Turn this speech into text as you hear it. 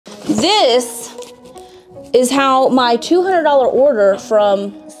this is how my $200 order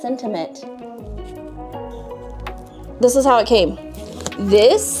from Sentiment, this is how it came.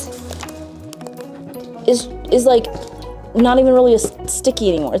 This is like not even really sticky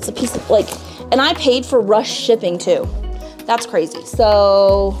anymore. It's a piece of like, and I paid for rush shipping too. That's crazy.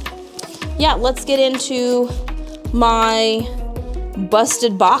 So yeah, let's get into my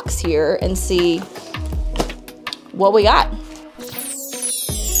busted box here and see what we got.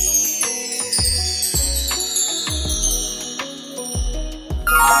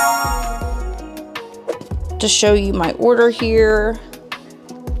 To show you my order here.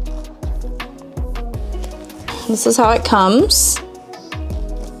 This is how it comes.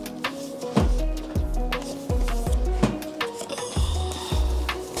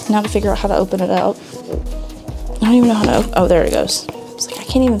 Now to figure out how to open it out. I don't even know how to, oh, there it goes. It's like, I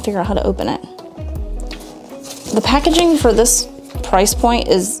can't even figure out how to open it. The packaging for this price point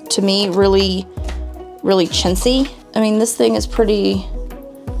is, to me, really, really chintzy. I mean, this thing is pretty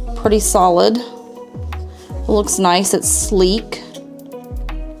solid. It looks nice, it's sleek.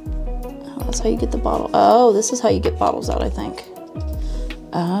 Oh, that's how you get the bottle. Oh, this is how you get bottles out, I think.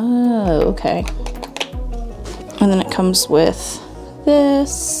 Oh, okay. And then it comes with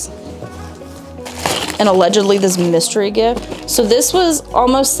this. And allegedly this mystery gift. So this was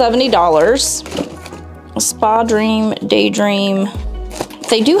almost $70. Spa Dream, Daydream.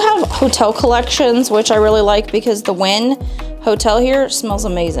 They do have hotel collections, which I really like because the Wynn Hotel here smells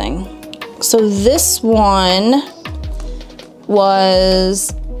amazing. So this one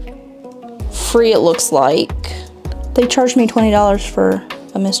was free, it looks like. They charged me $20 for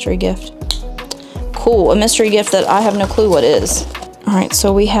a mystery gift. Cool, a mystery gift that I have no clue what is. All right,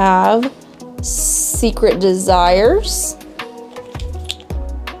 so we have Secret Desires,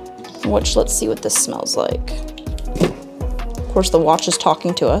 which let's see what this smells like. Of course, the watch is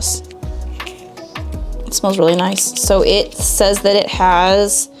talking to us. It smells really nice. So it says that it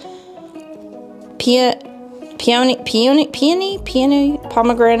has peony,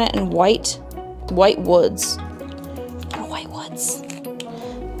 pomegranate, and white woods. Or white woods.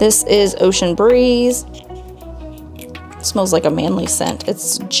 This is Ocean Breeze. It smells like a manly scent.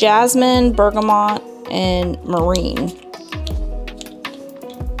 It's jasmine, bergamot, and marine.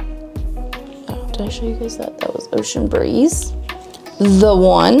 Oh, did I show you guys that? That was Ocean Breeze. The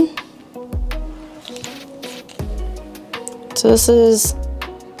one. So this is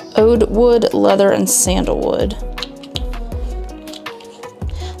Oud wood, leather, and sandalwood.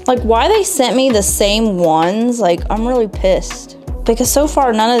 Like, why they sent me the same ones, like, I'm really pissed. Because so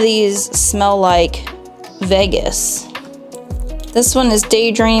far, none of these smell like Vegas. This one is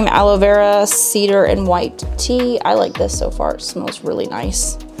Daydream, aloe vera, cedar, and white tea. I like this so far. It smells really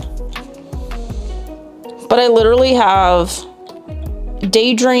nice. But I literally have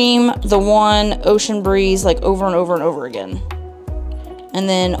Daydream, the one, Ocean Breeze, like over and over and over again. And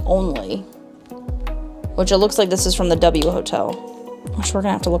then Only, which it looks like this is from the W Hotel. Which we're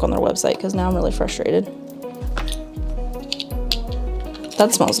gonna have to look on their website because now I'm really frustrated.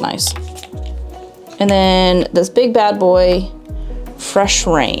 That smells nice. And then this big bad boy, Fresh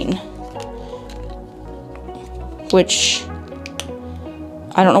Rain, which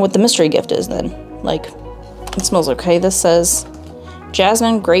I don't know what the mystery gift is then. Like, it smells okay. This says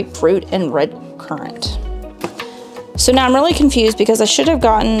jasmine, grapefruit, and red currant. So now I'm really confused because I should have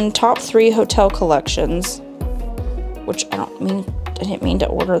gotten top 3 hotel collections, which I didn't mean to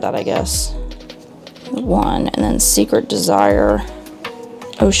order that, I guess. One, and then Secret Desire,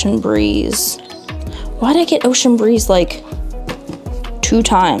 Ocean Breeze. Why did I get Ocean Breeze like 2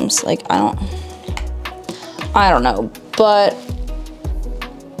 times? Like, I don't know, but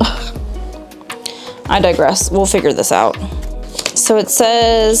I digress. We'll figure this out. So it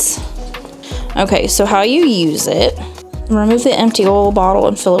says, okay, so how you use it. Remove the empty oil bottle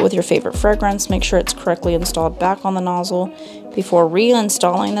and fill it with your favorite fragrance. Make sure it's correctly installed back on the nozzle. Before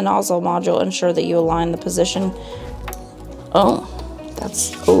reinstalling the nozzle module, ensure that you align the position. Oh,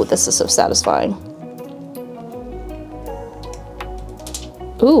 this is so satisfying.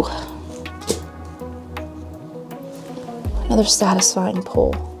 Ooh. Another satisfying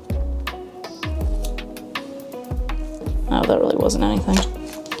pull. Oh, that really wasn't anything.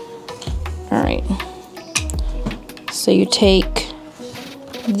 All right. So you take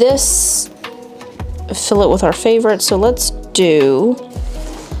this, fill it with our favorite. So let's do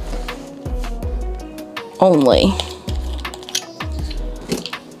Only.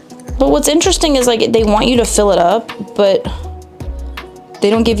 But what's interesting is, like, they want you to fill it up, but they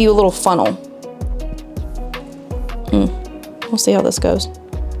don't give you a little funnel. We'll see how this goes.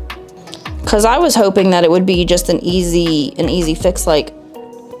 Because I was hoping that it would be just an easy fix, like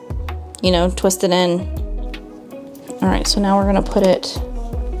you know, twist it in. All right, so now we're gonna put it.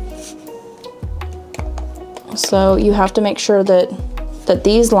 So you have to make sure that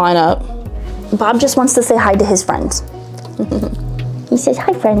these line up. Bob just wants to say hi to his friends. He says,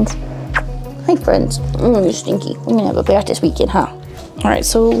 hi friends. Hi friends. You're stinky. We're gonna have a bath this weekend, huh? All right,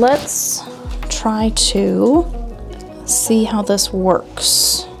 so let's try to see how this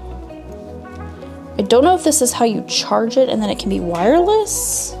works. I don't know if this is how you charge it and then it can be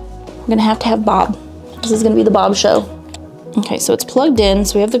wireless. We're gonna have to have Bob. This is gonna be the Bob show. Okay, so it's plugged in,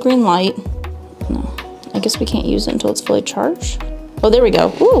 so we have the green light. No, I guess we can't use it until it's fully charged. Oh, there we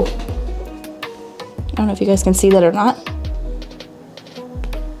go. Ooh. I don't know if you guys can see that or not.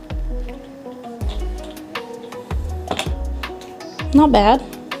 Not bad.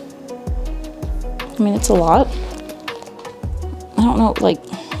 I mean, it's a lot. I don't know, like,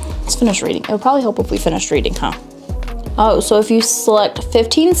 let's finish reading. It would probably help if we finished reading, huh? Oh, so if you select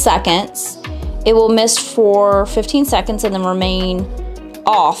 15 seconds, it will mist for 15 seconds and then remain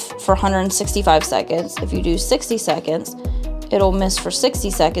off for 165 seconds. If you do 60 seconds, it'll mist for 60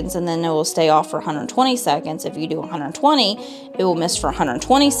 seconds and then it will stay off for 120 seconds. If you do 120, it will mist for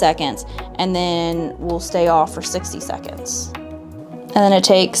 120 seconds and then will stay off for 60 seconds. And then it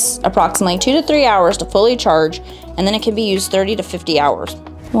takes approximately 2 to 3 hours to fully charge, and then it can be used 30 to 50 hours.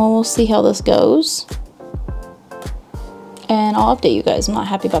 Well, we'll see how this goes. And I'll update you guys. I'm not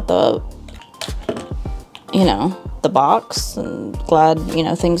happy about the, you know, the box, and glad, you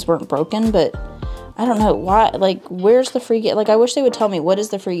know, things weren't broken, but I don't know why, like, where's the free gift? Like, I wish they would tell me what is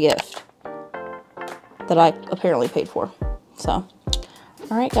the free gift that I apparently paid for. So,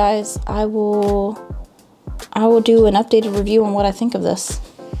 all right, guys, I will do an updated review on what I think of this.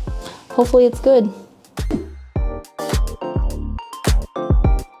 Hopefully it's good.